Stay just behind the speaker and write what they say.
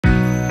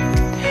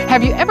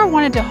Have you ever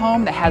wanted a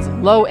home that has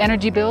low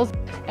energy bills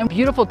and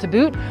beautiful to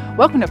boot?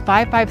 Welcome to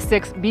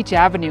 556 Beech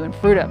Avenue in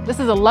Fruita. This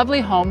is a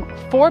lovely home,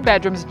 4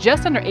 bedrooms,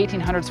 just under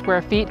 1,800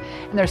 square feet,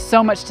 and there's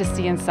so much to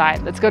see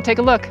inside. Let's go take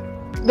a look.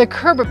 The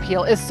curb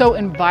appeal is so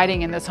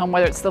inviting in this home,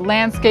 whether it's the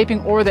landscaping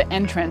or the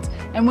entrance.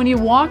 And when you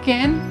walk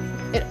in,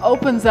 it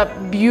opens up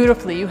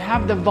beautifully. You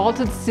have the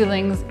vaulted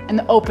ceilings and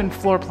the open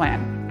floor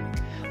plan.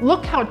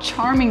 Look how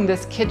charming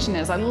this kitchen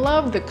is. I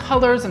love the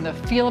colors and the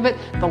feel of it.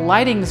 The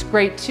lighting is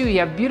great too. You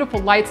have beautiful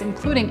lights,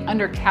 including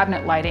under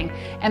cabinet lighting.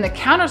 And the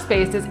counter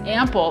space is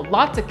ample,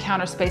 lots of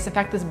counter space. In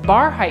fact, this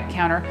bar height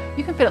counter,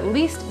 you can fit at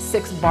least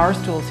 6 bar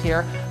stools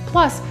here.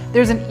 Plus,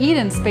 there's an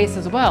eat-in space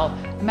as well.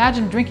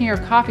 Imagine drinking your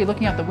coffee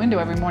looking out the window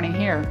every morning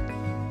here.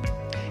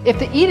 If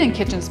the eat-in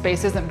kitchen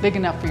space isn't big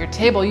enough for your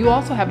table, you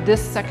also have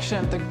this section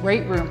of the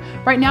great room.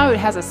 Right now it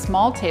has a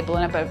small table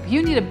in it, but if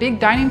you need a big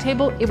dining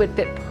table, it would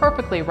fit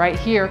perfectly right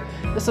here.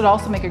 This would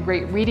also make a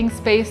great reading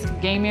space,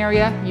 game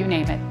area, you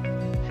name it.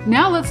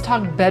 Now let's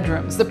talk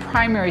bedrooms. The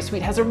primary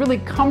suite has a really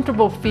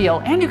comfortable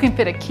feel, and you can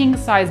fit a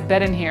king-size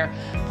bed in here.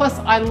 Plus,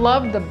 I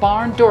love the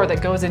barn door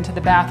that goes into the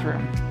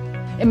bathroom.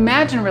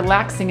 Imagine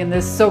relaxing in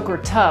this soaker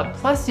tub,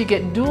 plus you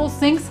get dual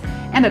sinks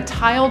and a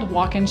tiled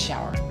walk-in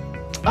shower.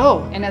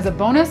 Oh, and as a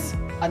bonus,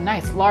 a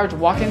nice large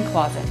walk-in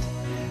closet.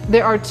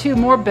 There are 2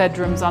 more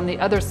bedrooms on the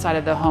other side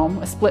of the home,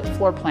 a split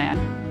floor plan.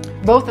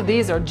 Both of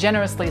these are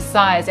generously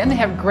sized and they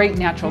have great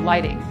natural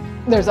lighting.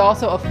 There's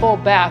also a full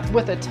bath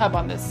with a tub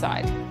on this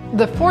side.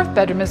 The 4th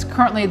bedroom is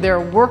currently their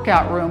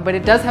workout room, but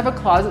it does have a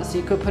closet so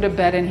you could put a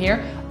bed in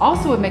here.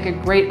 Also would make a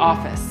great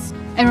office.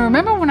 And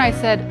remember when I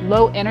said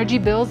low energy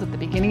bills at the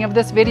beginning of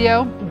this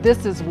video?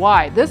 This is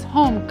why. This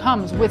home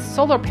comes with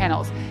solar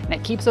panels and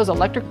it keeps those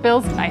electric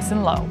bills nice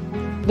and low.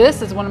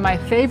 This is one of my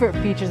favorite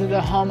features of the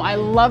home. I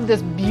love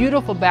this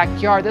beautiful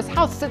backyard. This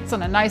house sits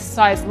on a nice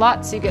sized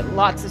lot so you get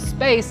lots of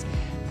space.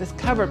 This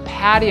covered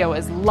patio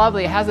is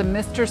lovely. It has a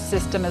mister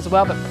system as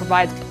well that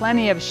provides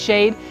plenty of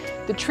shade.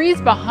 The trees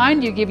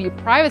behind you give you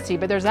privacy,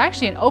 but there's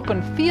actually an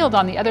open field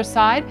on the other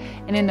side.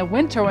 And in the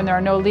winter when there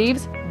are no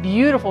leaves,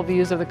 beautiful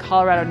views of the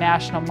Colorado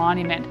National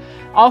Monument.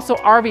 Also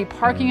RV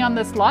parking on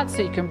this lot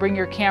so you can bring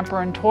your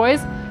camper and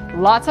toys.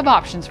 Lots of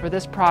options for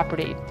this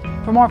property.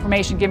 For more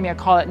information, give me a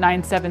call at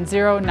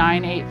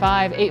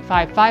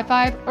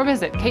 970-985-8555 or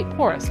visit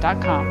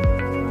kateporras.com.